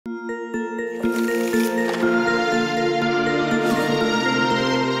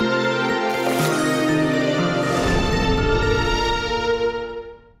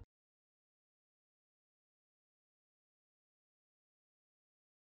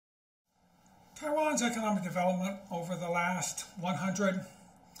Taiwan's economic development over the last 100,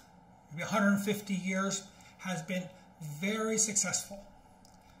 maybe 150 years has been very successful.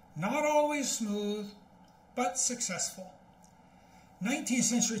 Not always smooth, but successful. 19th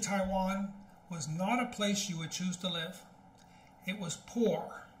century Taiwan was not a place you would choose to live. It was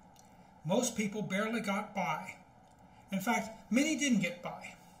poor. Most people barely got by. In fact, many didn't get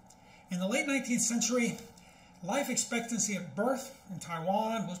by. In the late 19th century, life expectancy at birth in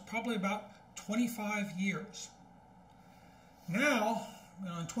Taiwan was probably about 25 years. Now,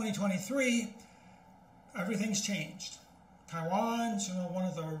 in 2023, everything's changed. Taiwan's one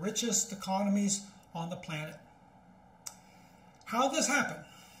of the richest economies on the planet. How did this happen?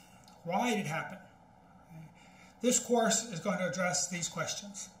 Why did it happen? This course is going to address these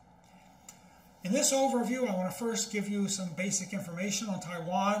questions. In this overview, I want to first give you some basic information on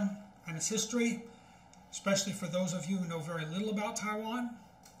Taiwan and its history, especially for those of you who know very little about Taiwan.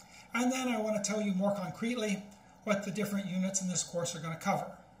 And then I want to tell you more concretely what the different units in this course are going to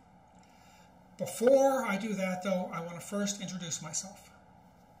cover. Before I do that, though, I want to first introduce myself.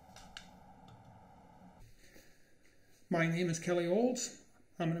 My name is Kelly Olds.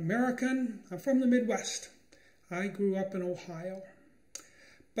 I'm an American. I'm from the Midwest. I grew up in Ohio.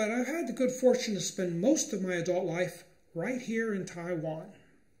 But I've had the good fortune to spend most of my adult life right here in Taiwan.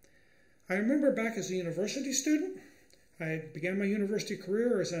 I remember back as a university student, I began my university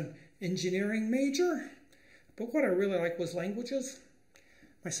career as an engineering major, but what I really liked was languages.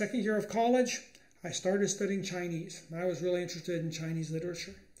 My second year of college, I started studying Chinese. I was really interested in Chinese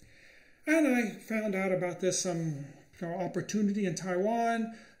literature. And I found out about this opportunity in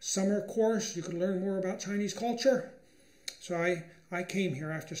Taiwan, summer course, you could learn more about Chinese culture. So I came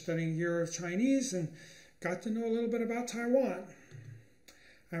here after studying a year of Chinese and got to know a little bit about Taiwan.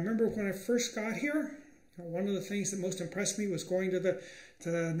 I remember when I first got here, one of the things that most impressed me was going to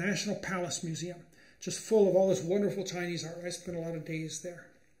the National Palace Museum, just full of all this wonderful Chinese art. I spent a lot of days there.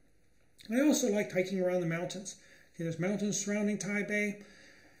 I also liked hiking around the mountains. There's mountains surrounding Taipei.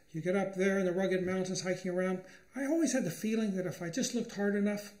 You get up there in the rugged mountains hiking around. I always had the feeling that if I just looked hard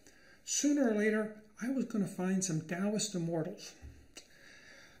enough, sooner or later, I was going to find some Taoist immortals.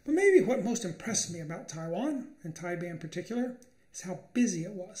 But maybe what most impressed me about Taiwan, and Taipei in particular, is how busy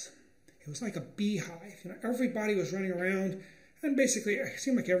it was. It was like a beehive. Everybody was running around, and basically it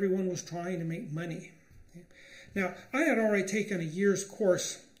seemed like everyone was trying to make money. Now, I had already taken a year's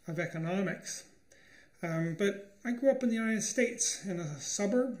course of economics, but I grew up in the United States in a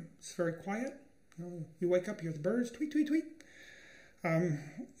suburb. It's very quiet. You wake up, you hear the birds, tweet, tweet, tweet. And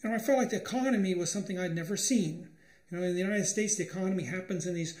I felt like the economy was something I'd never seen. In the United States, the economy happens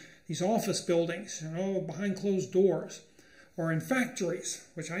in these office buildings, behind closed doors, or in factories,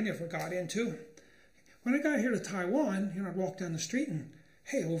 which I never got into. When I got here to Taiwan, I'd walk down the street and,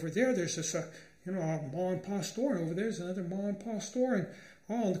 hey, over there's this, a mom and pop store, and over there's another mom and pop store, and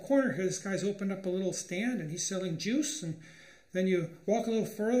in the corner here, this guy's opened up a little stand, and he's selling juice, and then you walk a little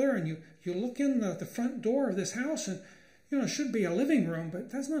further, and you look in the front door of this house, and it should be a living room,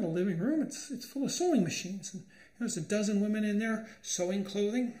 but that's not a living room. It's full of sewing machines. And there's a dozen women in there sewing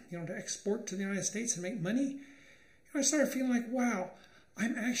clothing, to export to the United States and make money. I started feeling like, wow,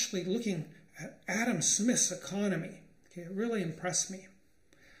 I'm actually looking at Adam Smith's economy. Okay, it really impressed me.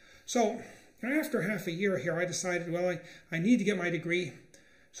 So after half a year here, I decided, well, I need to get my degree.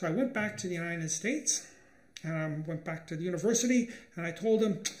 So I went back to the United States, and I went back to the university, and I told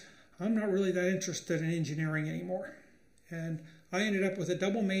them, I'm not really that interested in engineering anymore. And I ended up with a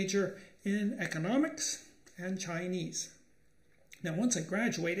double major in economics and Chinese. Now, once I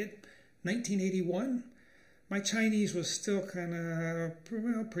graduated, 1981, my Chinese was still kind of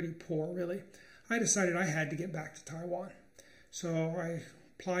pretty poor, really. I decided I had to get back to Taiwan. So I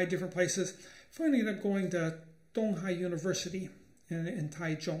applied different places. Finally ended up going to Donghai University in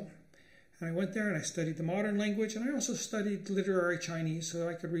Taichung. And I went there and I studied the modern language, and I also studied literary Chinese so that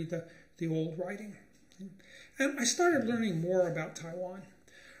I could read the old writing. And I started learning more about Taiwan.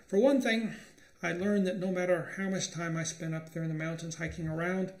 For one thing, I learned that no matter how much time I spent up there in the mountains hiking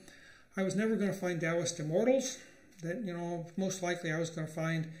around, I was never going to find Taoist immortals, that, most likely I was going to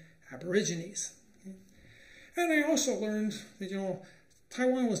find Aborigines. And I also learned that,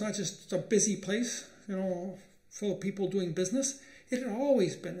 Taiwan was not just a busy place, full of people doing business. It had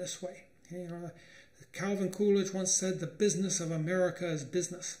always been this way. Calvin Coolidge once said, the business of America is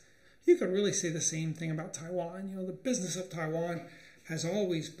business. You could really say the same thing about Taiwan. The business of Taiwan has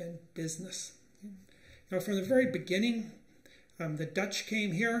always been business. From the very beginning, the Dutch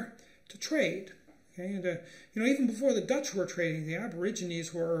came here to trade. Okay? And, even before the Dutch were trading, the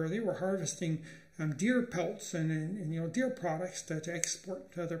Aborigines were harvesting deer pelts and deer products to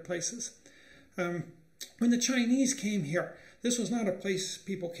export to other places. When the Chinese came here, this was not a place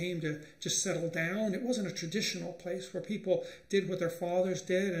people came to just settle down. It wasn't a traditional place where people did what their fathers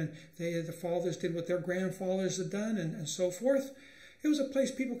did, and the fathers did what their grandfathers had done, and so forth. It was a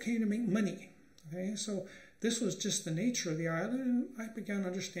place people came to make money. Okay, so this was just the nature of the island, and I began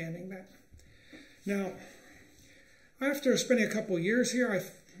understanding that. Now, after spending a couple of years here,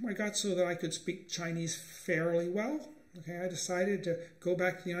 I got so that I could speak Chinese fairly well. Okay, I decided to go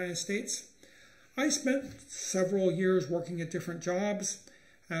back to the United States. I spent several years working at different jobs,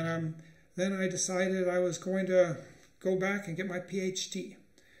 and then I decided I was going to go back and get my PhD.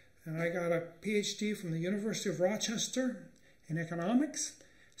 And I got a PhD from the University of Rochester in economics,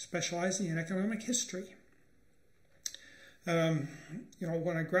 specializing in economic history. When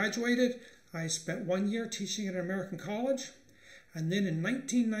I graduated, I spent 1 year teaching at an American college, and then in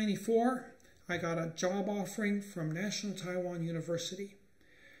 1994, I got a job offering from National Taiwan University.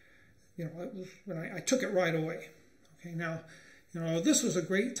 I took it right away. Okay, now, this was a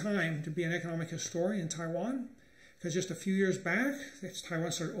great time to be an economic historian in Taiwan, because just a few years back, as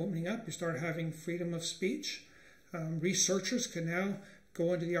Taiwan started opening up, you started having freedom of speech. Researchers could now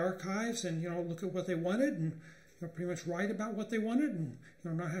go into the archives and look at what they wanted and pretty much write about what they wanted and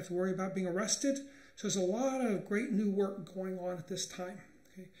not have to worry about being arrested. So there's a lot of great new work going on at this time.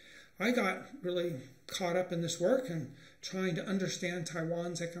 Okay. I got really caught up in this work and trying to understand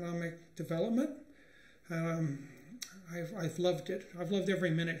Taiwan's economic development. I've loved it. I've loved every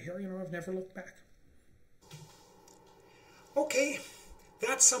minute here. I've never looked back. Okay,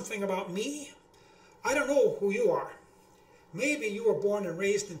 that's something about me. I don't know who you are. Maybe you were born and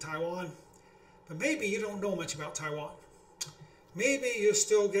raised in Taiwan, but maybe you don't know much about Taiwan. Maybe you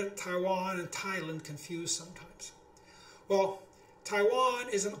still get Taiwan and Thailand confused sometimes. Well, Taiwan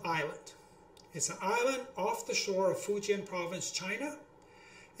is an island. It's an island off the shore of Fujian province, China.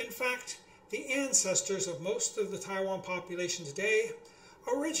 In fact, the ancestors of most of the Taiwan population today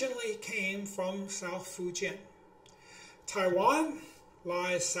originally came from South Fujian. Taiwan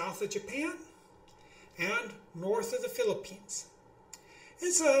lies south of Japan and north of the Philippines.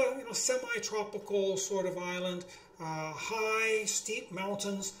 It's a semi-tropical sort of island, high, steep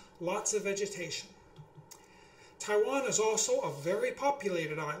mountains, lots of vegetation. Taiwan is also a very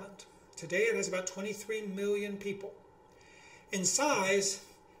populated island. Today it has about 23 million people. In size,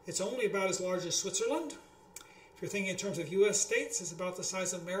 it's only about as large as Switzerland. If you're thinking in terms of U.S. states, it's about the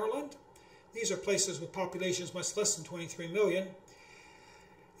size of Maryland. These are places with populations much less than 23 million.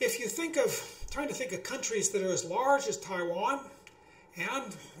 If you trying to think of countries that are as large as Taiwan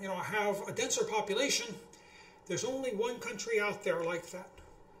and have a denser population, there's only one country out there like that.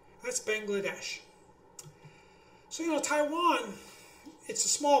 That's Bangladesh. So Taiwan, it's a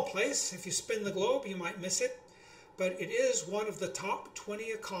small place. If you spin the globe, you might miss it, but it is one of the top 20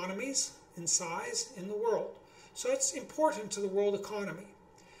 economies in size in the world. So it's important to the world economy.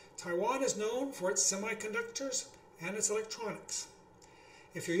 Taiwan is known for its semiconductors and its electronics.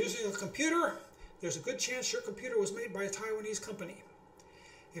 If you're using a computer, there's a good chance your computer was made by a Taiwanese company.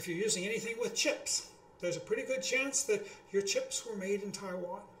 If you're using anything with chips, there's a pretty good chance that your chips were made in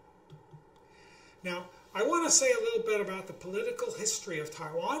Taiwan. Now, I want to say a little bit about the political history of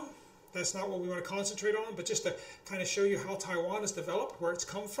Taiwan. That's not what we want to concentrate on, but just to kind of show you how Taiwan has developed, where it's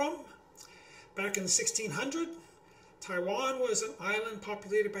come from. Back in 1600, Taiwan was an island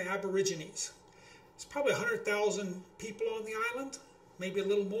populated by Aborigines. It's probably 100,000 people on the island, maybe a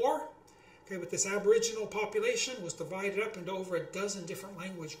little more. Okay, but this Aboriginal population was divided up into over a dozen different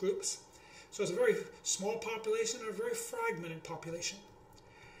language groups. So it's a very small population and a very fragmented population.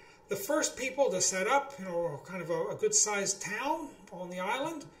 The first people to set up, kind of a good-sized town on the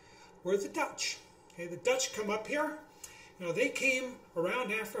island were the Dutch. Okay, the Dutch come up here. They came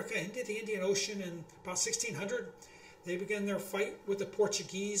around Africa into the Indian Ocean in about 1600. They began their fight with the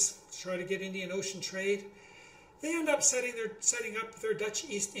Portuguese to try to get Indian Ocean trade. They end up setting up their Dutch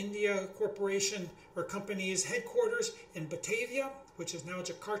East India Corporation or company's headquarters in Batavia, which is now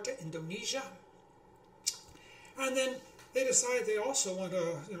Jakarta, Indonesia. And then they decide they also want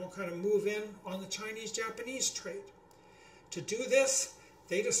to, kind of move in on the Chinese-Japanese trade. To do this,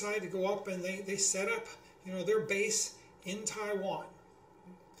 they decide to go up and they set up, their base in Taiwan.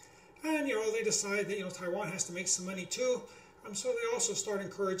 And, they decide that, Taiwan has to make some money too, so they also start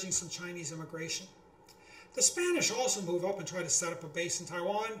encouraging some Chinese immigration. The Spanish also move up and try to set up a base in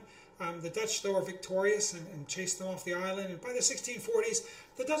Taiwan. The Dutch, though, are victorious and chase them off the island. And by the 1640s,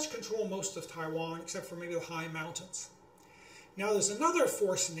 the Dutch control most of Taiwan, except for maybe the high mountains. Now, there's another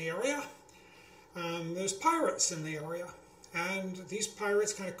force in the area. There's pirates in the area. And these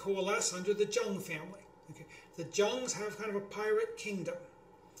pirates kind of coalesce under the Zheng family. Okay. The Zhengs have kind of a pirate kingdom.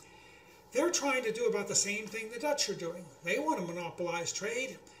 they're trying to do about the same thing the Dutch are doing. They want to monopolize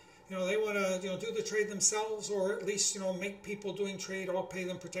trade. They want to do the trade themselves, or at least make people doing trade all pay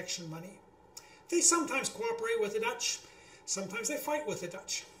them protection money. They sometimes cooperate with the Dutch. Sometimes they fight with the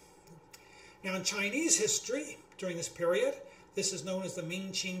Dutch. Now in Chinese history, during this period, this is known as the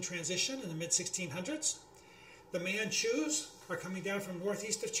Ming-Qing transition in the mid-1600s. The Manchus are coming down from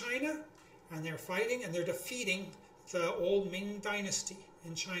northeast of China, and they're fighting and they're defeating the old Ming dynasty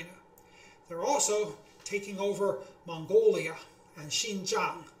in China. They're also taking over Mongolia and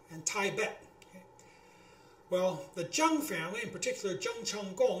Xinjiang and Tibet. Okay. Well, the Zheng family, in particular Zheng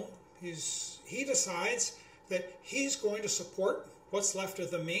Chenggong, he decides that he's going to support what's left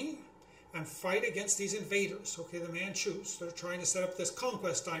of the Ming and fight against these invaders, okay, the Manchus. They're trying to set up this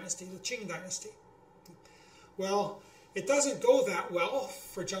conquest dynasty, the Qing dynasty. Well, it doesn't go that well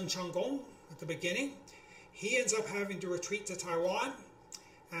for Zheng Chenggong at the beginning. He ends up having to retreat to Taiwan,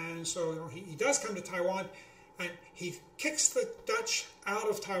 and so he does come to Taiwan, and he kicks the Dutch out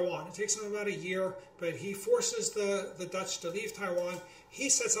of Taiwan. It takes him about a year, but he forces the Dutch to leave Taiwan. He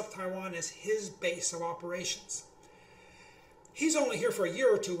sets up Taiwan as his base of operations. He's only here for a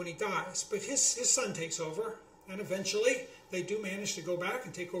year or two when he dies, but his son takes over, and eventually they do manage to go back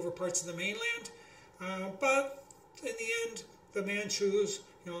and take over parts of the mainland. But in the end, the Manchus,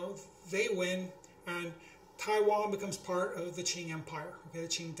 they win, and Taiwan becomes part of the Qing Empire, okay, the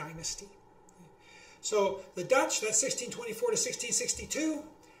Qing dynasty. So the Dutch, that's 1624 to 1662.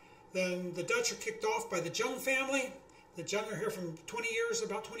 Then the Dutch are kicked off by the Zheng family. The Zheng are here from about 20 years,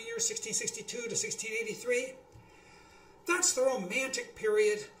 1662 to 1683. That's the romantic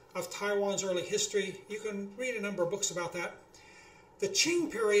period of Taiwan's early history. You can read a number of books about that. The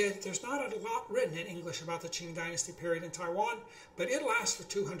Qing period, there's not a lot written in English about the Qing dynasty period in Taiwan, but it lasts for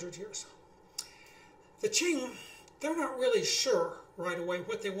 200 years. The Qing, they're not really sure right away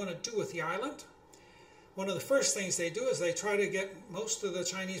what they want to do with the island. One of the first things they do is they try to get most of the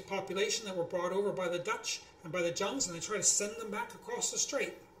Chinese population that were brought over by the Dutch and by the Zhengs, and they try to send them back across the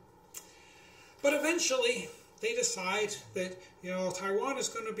strait. But eventually, they decide that, Taiwan is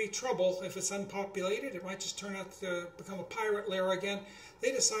going to be trouble if it's unpopulated. It might just turn out to become a pirate lair again.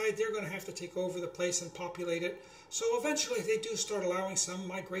 They decide they're going to have to take over the place and populate it. So eventually they do start allowing some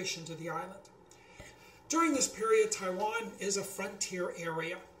migration to the island. During this period, Taiwan is a frontier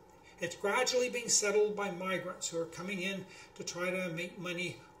area. It's gradually being settled by migrants who are coming in to try to make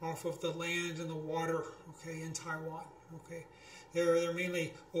money off of the land and the water, okay, in Taiwan, okay. They're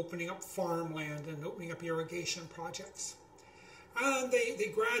mainly opening up farmland and opening up irrigation projects. And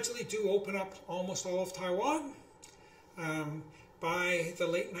they gradually do open up almost all of Taiwan. By the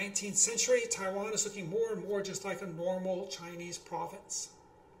late 19th century, Taiwan is looking more and more just like a normal Chinese province.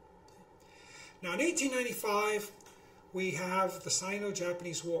 Now in 1895, we have the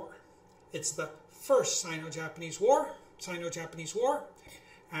Sino-Japanese War. It's the first Sino-Japanese War,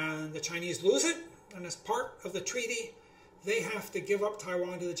 and the Chinese lose it, and as part of the treaty, they have to give up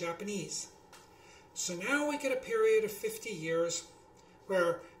Taiwan to the Japanese. So now we get a period of 50 years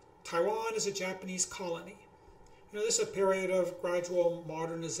where Taiwan is a Japanese colony. This is a period of gradual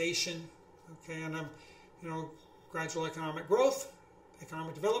modernization, okay, and gradual economic growth,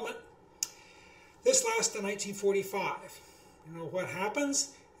 economic development. This lasts to 1945. What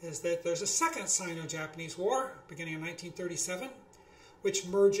happens is that there's a second Sino-Japanese War beginning in 1937, which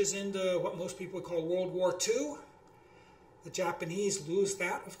merges into what most people would call World War II. The Japanese lose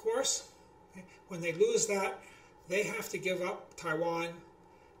that, of course. Okay. When they lose that, they have to give up Taiwan.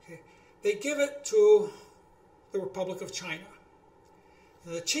 Okay. They give it to the Republic of China.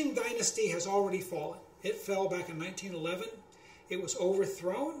 Now, the Qing dynasty has already fallen. It fell back in 1911. It was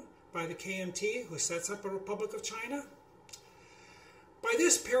overthrown by the KMT, who sets up a Republic of China. By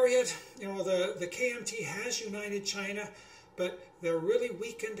this period, the KMT has united China, but they're really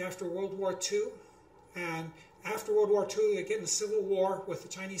weakened after World War II. And after World War II, they get in a civil war with the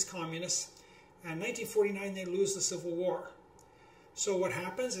Chinese communists. And in 1949, they lose the Civil War. So what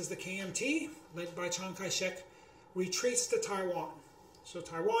happens is the KMT, led by Chiang Kai-shek, retreats to Taiwan. So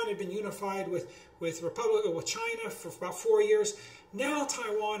Taiwan had been unified with China for about 4 years. Now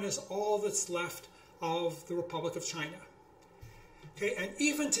Taiwan is all that's left of the Republic of China. Okay, and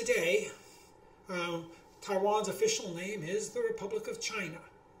even today, Taiwan's official name is the Republic of China.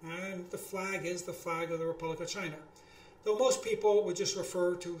 And the flag is the flag of the Republic of China. Though most people would just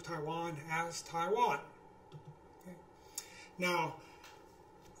refer to Taiwan as Taiwan. Okay. Now,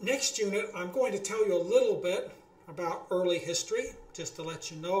 next unit, I'm going to tell you a little bit about early history, just to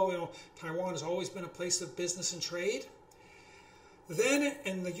let you know, Taiwan has always been a place of business and trade. Then,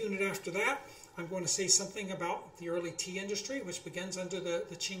 in the unit after that, I'm going to say something about the early tea industry, which begins under the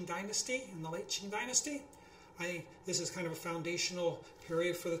Qing Dynasty, in the late Qing Dynasty. I think this is kind of a foundational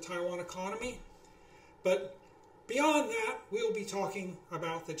period for the Taiwan economy. But beyond that, we'll be talking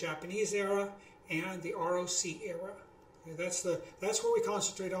about the Japanese era and the ROC era. Okay, that's where we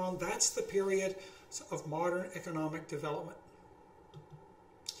concentrate on. That's the period of modern economic development.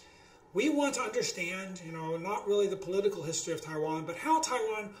 We want to understand, not really the political history of Taiwan, but how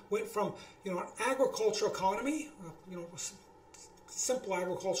Taiwan went from, an agricultural economy, simple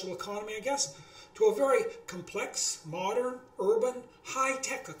agricultural economy, I guess, to a very complex, modern, urban,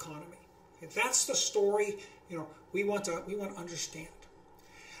 high-tech economy. Okay, that's the story, we want to understand.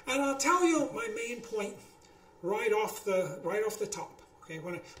 And I'll tell you my main point right off the top. Okay,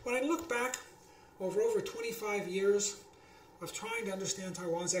 when I look back over 25 years of trying to understand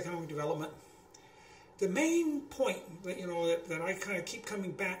Taiwan's economic development, the main point that I kind of keep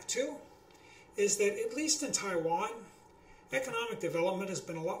coming back to is that, at least in Taiwan, economic development has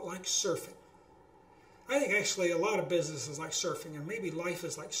been a lot like surfing. I think actually a lot of business is like surfing, and maybe life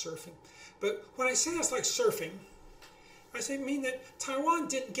is like surfing. But when I say it's like surfing, I mean that Taiwan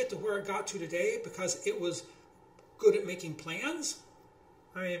didn't get to where it got to today because it was good at making plans.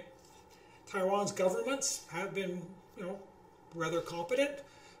 I mean, Taiwan's governments have been, rather competent,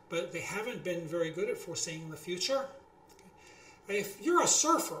 but they haven't been very good at foreseeing the future. If you're a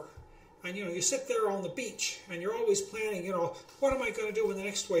surfer and you sit there on the beach and you're always planning, what am I going to do when the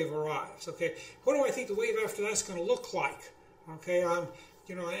next wave arrives? Okay, what do I think the wave after that's going to look like? Okay,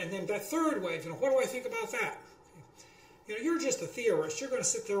 and then that third wave, what do I think about that? Okay. You're just a theorist. You're going to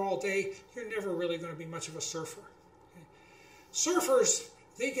sit there all day. You're never really going to be much of a surfer. Okay. Surfers,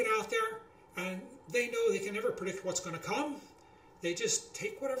 they get out there and they know they can never predict what's going to come. They just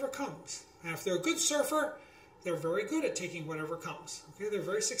take whatever comes. And if they're a good surfer, they're very good at taking whatever comes. Okay, they're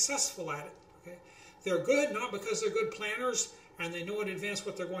very successful at it. Okay, they're good not because they're good planners and they know in advance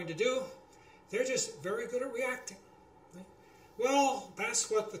what they're going to do. They're just very good at reacting. Okay? Well, that's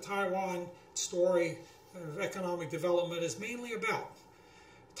what the Taiwan story of economic development is mainly about.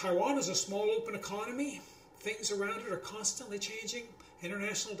 Taiwan is a small, open economy. Things around it are constantly changing.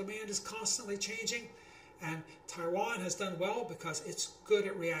 International demand is constantly changing. And Taiwan has done well because it's good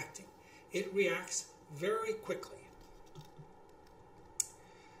at reacting. It reacts very quickly.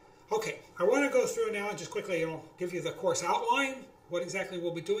 Okay, I want to go through now and just quickly, give you the course outline, what exactly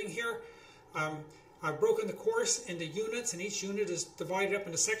we'll be doing here. I've broken the course into units, and each unit is divided up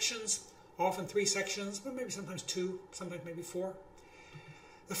into sections, often 3 sections, but maybe sometimes 2, sometimes maybe 4.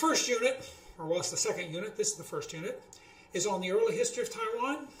 The first unit, or it's the second unit, this is the first unit, is on the early history of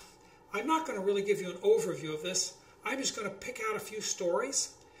Taiwan. I'm not going to really give you an overview of this. I'm just going to pick out a few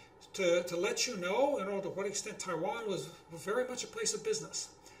stories to let you know, to what extent Taiwan was very much a place of business.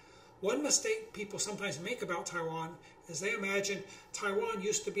 One mistake people sometimes make about Taiwan is they imagine Taiwan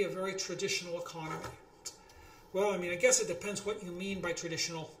used to be a very traditional economy. Well, I guess it depends what you mean by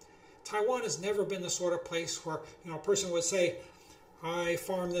traditional. Taiwan has never been the sort of place where, a person would say, I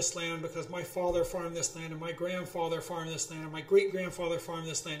farm this land because my father farmed this land, and my grandfather farmed this land, and my great-grandfather farmed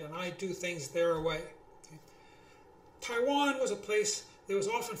this land, and I do things their way. Okay. Taiwan was a place that was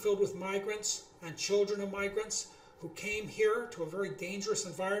often filled with migrants and children of migrants who came here to a very dangerous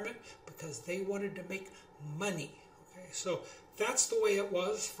environment because they wanted to make money. Okay. So that's the way it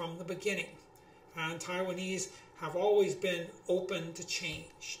was from the beginning. And Taiwanese have always been open to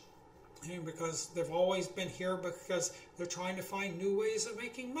change. Because they've always been here because they're trying to find new ways of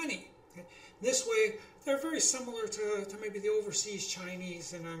making money. Okay? This way, they're very similar to maybe the overseas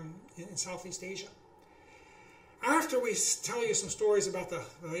Chinese in Southeast Asia. After we tell you some stories about the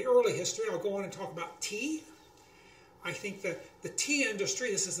early history, I'll go on and talk about tea. I think that the tea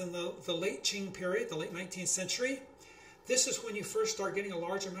industry, this is in the late Qing period, the late 19th century. This is when you first start getting a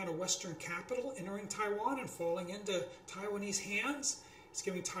large amount of Western capital entering Taiwan and falling into Taiwanese hands. It's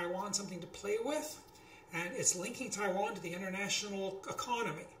giving Taiwan something to play with, and it's linking Taiwan to the international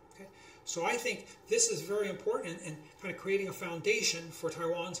economy. Okay? So I think this is very important in kind of creating a foundation for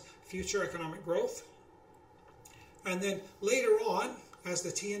Taiwan's future economic growth. And then later on, as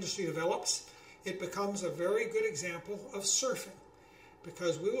the tea industry develops, it becomes a very good example of surfing,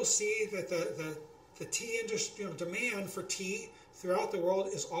 because we will see that the tea industry, demand for tea throughout the world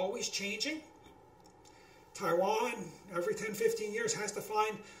is always changing. Taiwan, every 10, 15 years, has to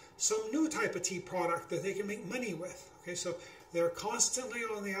find some new type of tea product that they can make money with. Okay, so they're constantly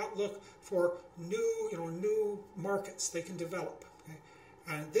on the outlook for new markets they can develop. Okay?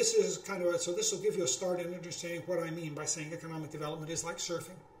 And this is kind of so this will give you a start in understanding what I mean by saying economic development is like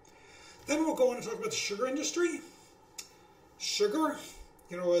surfing. Then we'll go on and talk about the sugar industry. Sugar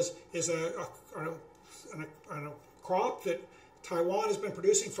is a crop that Taiwan has been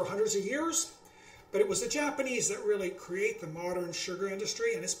producing for hundreds of years. But it was the Japanese that really create the modern sugar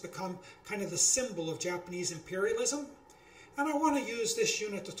industry, and it's become kind of the symbol of Japanese imperialism. And I want to use this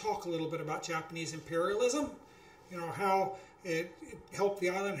unit to talk a little bit about Japanese imperialism, how it helped the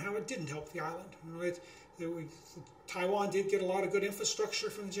island, how it didn't help the island. Taiwan did get a lot of good infrastructure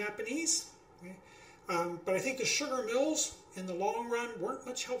from the Japanese, okay? But I think the sugar mills in the long run weren't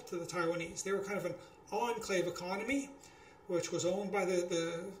much help to the Taiwanese. They were kind of an enclave economy, which was owned by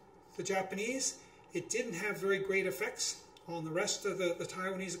the Japanese. It didn't have very great effects on the rest of the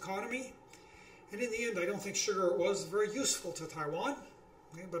Taiwanese economy. And in the end, I don't think sugar was very useful to Taiwan.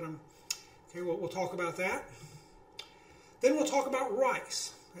 Okay, but we'll talk about that. Then we'll talk about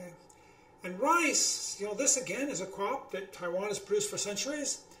rice. Okay? And rice, this again is a crop that Taiwan has produced for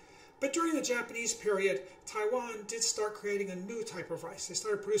centuries. But during the Japanese period, Taiwan did start creating a new type of rice. They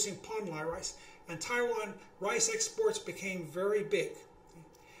started producing ponlai rice. And Taiwan rice exports became very big.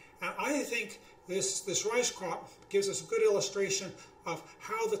 And I think this rice crop gives us a good illustration of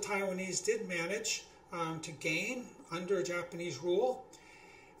how the Taiwanese did manage to gain under Japanese rule.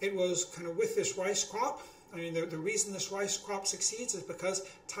 It was kind of with this rice crop. I mean, the reason this rice crop succeeds is because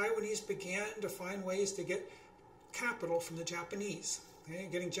Taiwanese began to find ways to get capital from the Japanese, okay?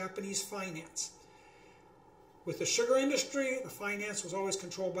 Getting Japanese finance. With the sugar industry, the finance was always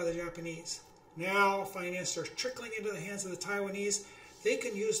controlled by the Japanese. Now, finance are trickling into the hands of the Taiwanese. They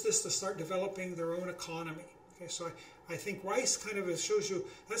can use this to start developing their own economy. Okay, so I think rice kind of shows you,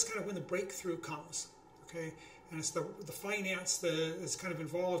 that's kind of when the breakthrough comes. Okay, and it's the finance that is kind of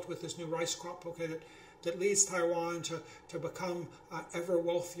involved with this new rice crop, okay, that leads Taiwan to become an ever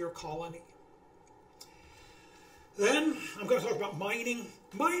wealthier colony. Then I'm going to talk about mining.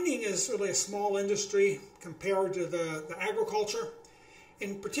 Mining is really a small industry compared to the agriculture.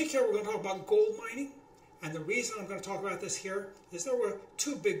 In particular, we're going to talk about gold mining. And the reason I'm going to talk about this here is there were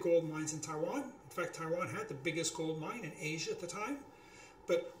two big gold mines in Taiwan. In fact, Taiwan had the biggest gold mine in Asia at the time.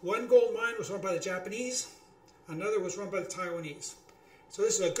 But one gold mine was run by the Japanese, another was run by the Taiwanese. So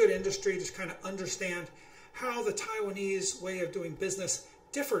this is a good industry to kind of understand how the Taiwanese way of doing business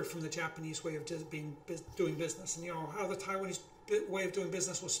differed from the Japanese way of doing business, and how the Taiwanese way of doing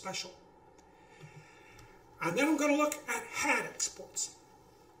business was special. And then I'm going to look at hat exports.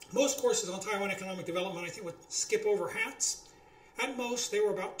 Most courses on Taiwan economic development, I think, would skip over hats. At most, they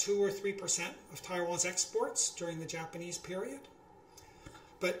were about 2 or 3% of Taiwan's exports during the Japanese period.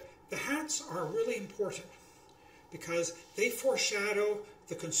 But the hats are really important because they foreshadow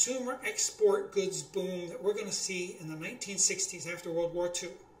the consumer export goods boom that we're going to see in the 1960s after World War II.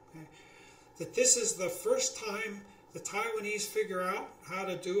 Okay? That this is the first time the Taiwanese figure out how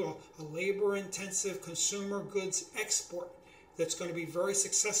to do a labor-intensive consumer goods export that's going to be very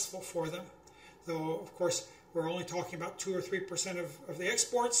successful for them. Though, of course, we're only talking about 2 or 3% of the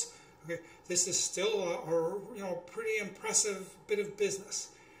exports. Okay, this is still a pretty impressive bit of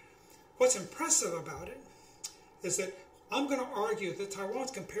business. What's impressive about it is that I'm going to argue that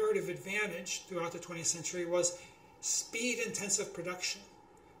Taiwan's comparative advantage throughout the 20th century was speed-intensive production.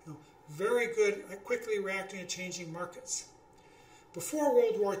 Very good at quickly reacting to changing markets. Before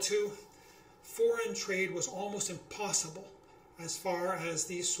World War II, foreign trade was almost impossible as far as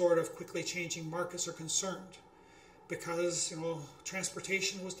these sort of quickly changing markets are concerned, because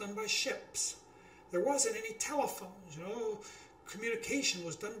transportation was done by ships. There wasn't any telephones. Communication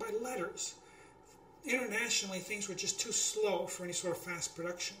was done by letters. Internationally, things were just too slow for any sort of fast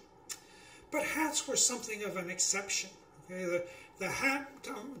production. But hats were something of an exception. Okay,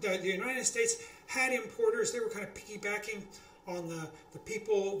 the United States hat importers, they were kind of piggybacking on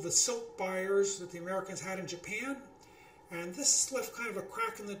the silk buyers that the Americans had in Japan. And this left kind of a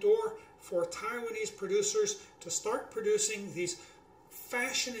crack in the door for Taiwanese producers to start producing these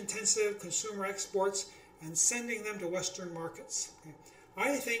fashion-intensive consumer exports and sending them to Western markets. Okay.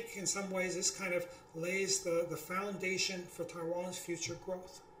 I think in some ways this kind of lays the foundation for Taiwan's future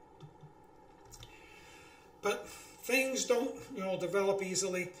growth. But things don't develop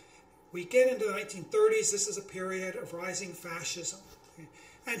easily. We get into the 1930s. This is a period of rising fascism. Okay.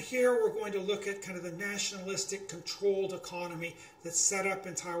 And here we're going to look at kind of the nationalistic controlled economy that's set up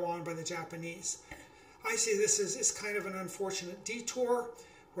in Taiwan by the Japanese. I see this as kind of an unfortunate detour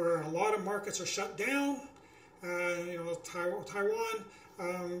where a lot of markets are shut down. Taiwan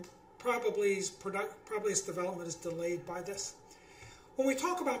probably its development is delayed by this. When we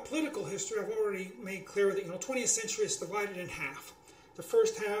talk about political history, I've already made clear that 20th century is divided in half. The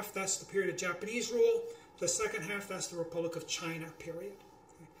first half, that's the period of Japanese rule. The second half, that's the Republic of China period.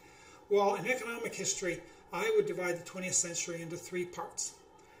 Okay. Well, in economic history, I would divide the 20th century into 3 parts.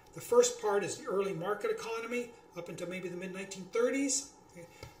 The first part is the early market economy, up until maybe the mid-1930s. Okay.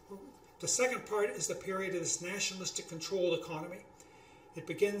 The second part is the period of this nationalistic controlled economy. It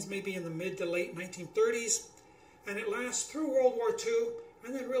begins maybe in the mid to late 1930s, and it lasts through World War II,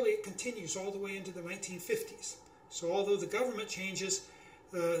 and then really it continues all the way into the 1950s. So although the government changes,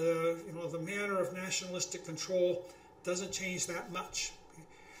 the manner of nationalistic control doesn't change that much. Okay.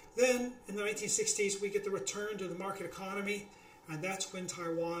 Then in the 1960s we get the return to the market economy, and that's when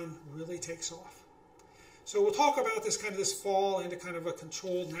Taiwan really takes off. So we'll talk about this fall into kind of a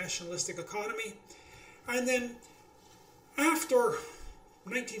controlled nationalistic economy. And then after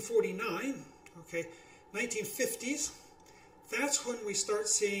 1949, okay, 1950s, that's when we start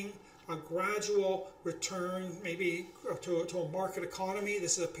seeing a gradual return maybe to a market economy.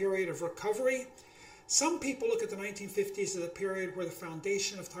 This is a period of recovery. Some people look at the 1950s as a period where the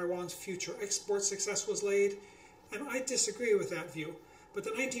foundation of Taiwan's future export success was laid, and I disagree with that view. But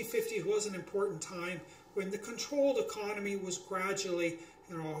the 1950s was an important time when the controlled economy was gradually,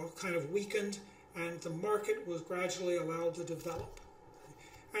 kind of weakened, and the market was gradually allowed to develop.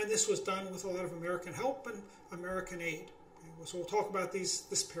 And this was done with a lot of American help and American aid. So we'll talk about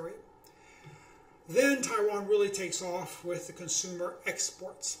this period. Then Taiwan really takes off with the consumer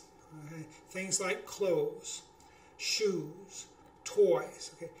exports. Okay? Things like clothes, shoes,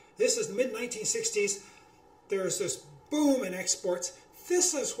 toys. Okay? This is the mid-1960s. There's this boom in exports.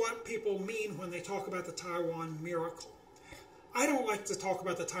 This is what people mean when they talk about the Taiwan miracle. I don't like to talk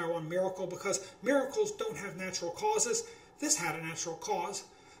about the Taiwan miracle because miracles don't have natural causes. This had a natural cause,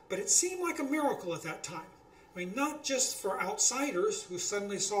 but it seemed like a miracle at that time. I mean, not just for outsiders who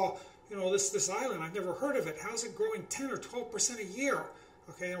suddenly saw, this island, I've never heard of it. How's it growing 10 or 12% a year?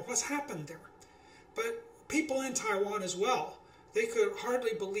 Okay, and what's happened there? But people in Taiwan as well, they could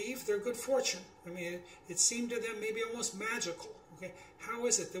hardly believe their good fortune. I mean, it seemed to them maybe almost magical. Okay, how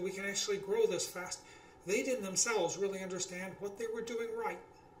is it that we can actually grow this fast? They didn't themselves really understand what they were doing right.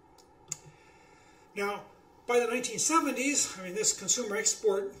 Now, by the 1970s, I mean, this consumer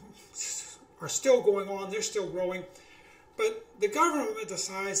export are still going on, they're still growing, but the government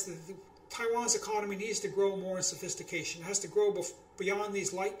decides that Taiwan's economy needs to grow more in sophistication. It has to grow beyond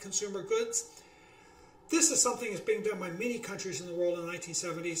these light consumer goods. This is something that's being done by many countries in the world in the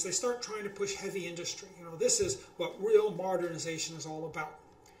 1970s. They start trying to push heavy industry. This is what real modernization is all about.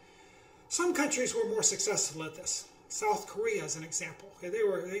 Some countries were more successful at this. South Korea is an example. Okay,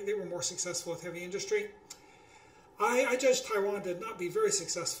 they were more successful with heavy industry. I judge Taiwan did not be very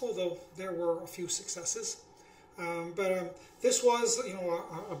successful, though there were a few successes. But this was,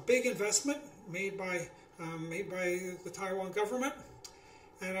 a big investment made by the Taiwan government,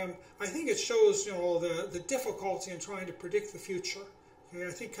 and I think it shows, the difficulty in trying to predict the future. Okay, I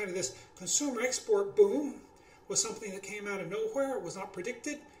think kind of this consumer export boom was something that came out of nowhere. It was not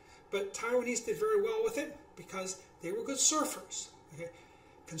predicted, but Taiwanese did very well with it because they were good surfers. Okay?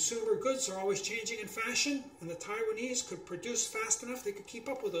 Consumer goods are always changing in fashion, and the Taiwanese could produce fast enough they could keep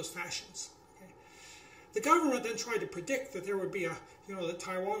up with those fashions. Okay? The government then tried to predict that there would be that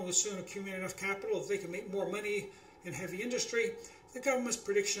Taiwan would soon accumulate enough capital that they could make more money in heavy industry. The government's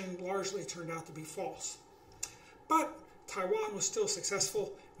prediction largely turned out to be false. But Taiwan was still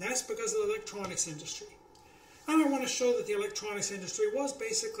successful, and that's because of the electronics industry. And I want to show that the electronics industry was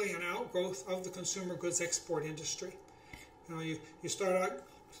basically an outgrowth of the consumer goods export industry. You start out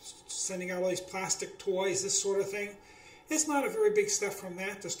sending out all these plastic toys, this sort of thing. It's not a very big step from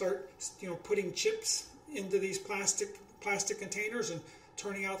that to start, putting chips into these plastic containers and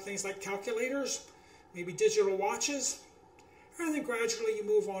turning out things like calculators, maybe digital watches, and then gradually you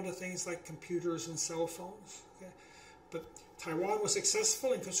move on to things like computers and cell phones. Okay? But Taiwan was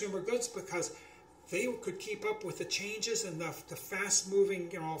successful in consumer goods because they could keep up with the changes and the fast-moving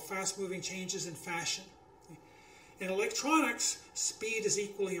changes in fashion. In electronics, speed is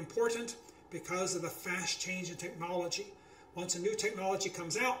equally important because of the fast change in technology. Once a new technology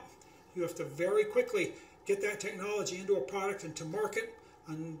comes out, you have to very quickly get that technology into a product and to market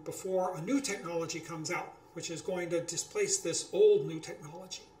and before a new technology comes out, which is going to displace this old new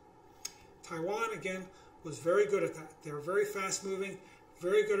technology. Taiwan, again, was very good at that. They were very fast-moving,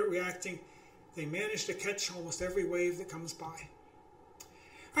 very good at reacting. They managed to catch almost every wave that comes by.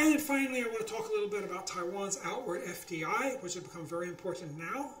 And then finally, I want to talk a little bit about Taiwan's outward FDI, which has become very important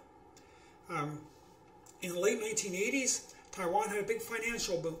now. In the late 1980s, Taiwan had a big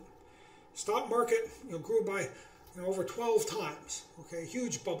financial boom. Stock market grew by over 12 times, okay, a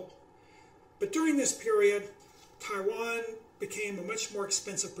huge bubble. But during this period, Taiwan became a much more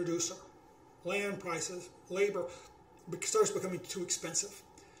expensive producer. Land prices, labor starts becoming too expensive.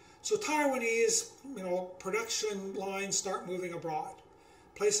 So Taiwanese, production lines start moving abroad.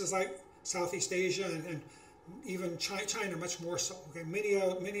 places like Southeast Asia and even China much more so. Okay, many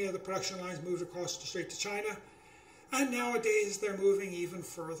of the production lines moved across straight to China, and nowadays they're moving even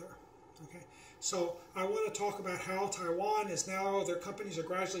further. Okay, so I want to talk about how Taiwan is now, their companies are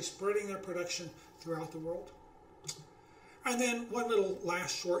gradually spreading their production throughout the world. And then one little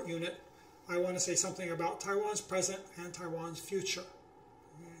last short unit, I want to say something about Taiwan's present and Taiwan's future.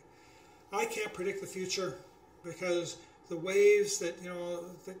 Okay. I can't predict the future because the waves that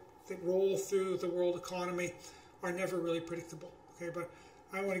that roll through the world economy are never really predictable. Okay, but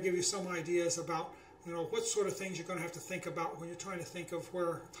I want to give you some ideas about what sort of things you're going to have to think about when you're trying to think of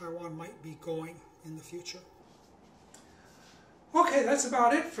where Taiwan might be going in the future. Okay, that's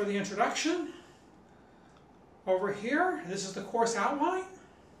about it for the introduction. Over here, this is the course outline.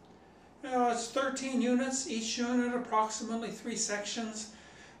 It's 13 units, each unit approximately 3 sections.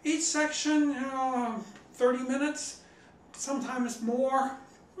 Each section, 30 minutes, sometimes more,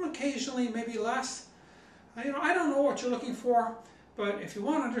 occasionally maybe less. I don't know what you're looking for, but if you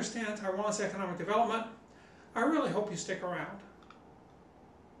want to understand Taiwan's economic development, I really hope you stick around.